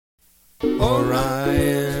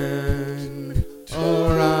Orion,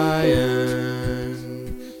 Orion.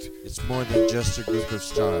 It's more than just a group of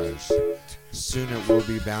stars. Soon it will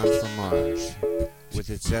be bound for Mars. With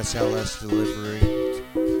its SLS delivery,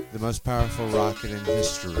 the most powerful rocket in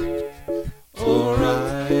history.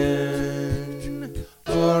 Orion,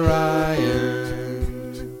 Orion.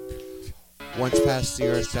 Once past the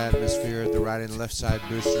Earth's atmosphere, the right and left side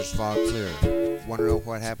boosters fall clear. Want to know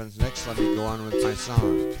what happens next? Let me go on with my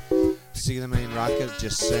song. See the main rocket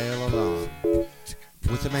just sail along.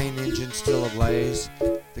 With the main engine still ablaze,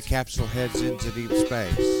 the capsule heads into deep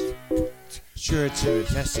space. Sure, it's in a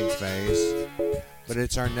testing phase, but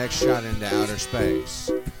it's our next shot into outer space.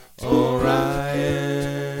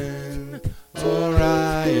 Orion,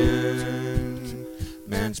 Orion.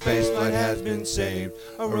 Manned spaceflight has been saved.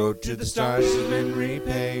 A road to the stars has been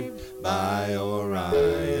repaved by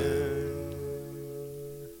Orion.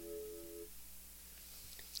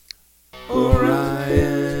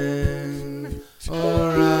 Orion,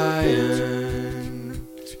 Orion.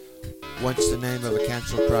 Once the name of a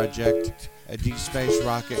canceled project, a deep space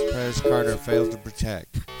rocket Pres Carter failed to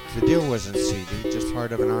protect. The deal wasn't seedy, just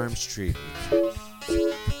part of an arms treaty.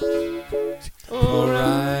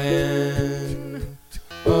 Orion,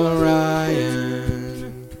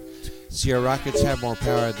 Orion. See, our rockets have more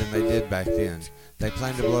power than they did back then. They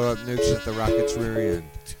plan to blow up nukes at the rocket's rear end,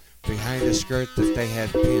 behind a skirt that they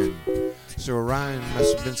had pinned. So Orion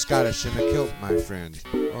must have been Scottish in a kilt, my friend.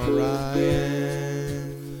 Orion,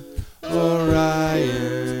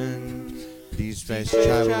 Orion. Deep space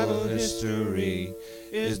travel history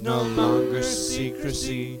is no longer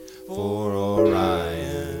secrecy for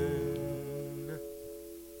Orion.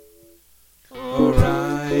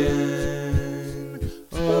 Orion,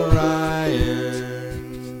 Orion.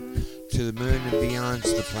 To the moon and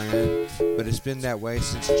beyond's the plan, but it's been that way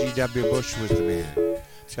since G.W. Bush was the man.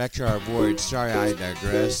 Back to our voyage, sorry I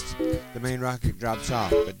digressed. The main rocket drops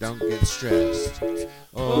off, but don't get stressed.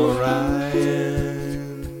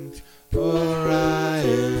 Orion,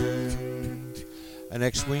 Orion. An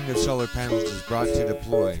X-wing of solar panels is brought to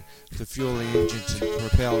deploy to fuel the engines and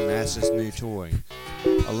propel NASA's new toy.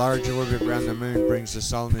 A large orbit around the moon brings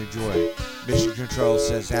us all new joy. Mission Control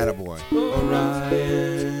says, attaboy.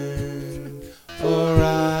 Orion,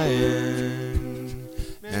 Orion.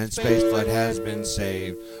 And spaceflight has been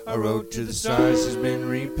saved. A road to the stars has been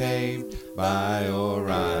repaved by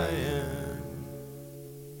Orion.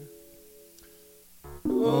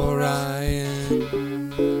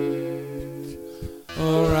 Orion,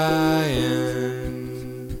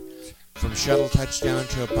 Orion. From shuttle touchdown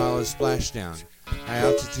to Apollo splashdown, high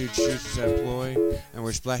altitude shoots deploy, and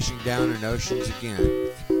we're splashing down in oceans again.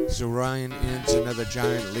 So Orion ends another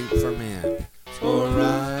giant leap for man.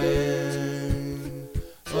 Orion,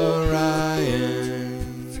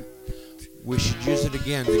 Orion. We should use it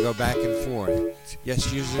again to go back and forth.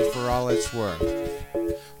 Yes, use it for all it's worth.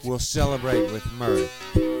 We'll celebrate with mirth,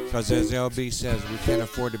 cause as LB says, we can't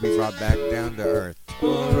afford to be brought back down to earth.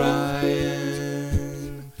 Orion,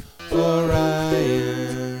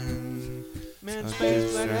 Orion. Manned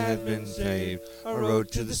spaceflight has been saved. A road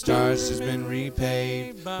to the stars has been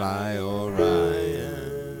repaved by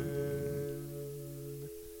Orion.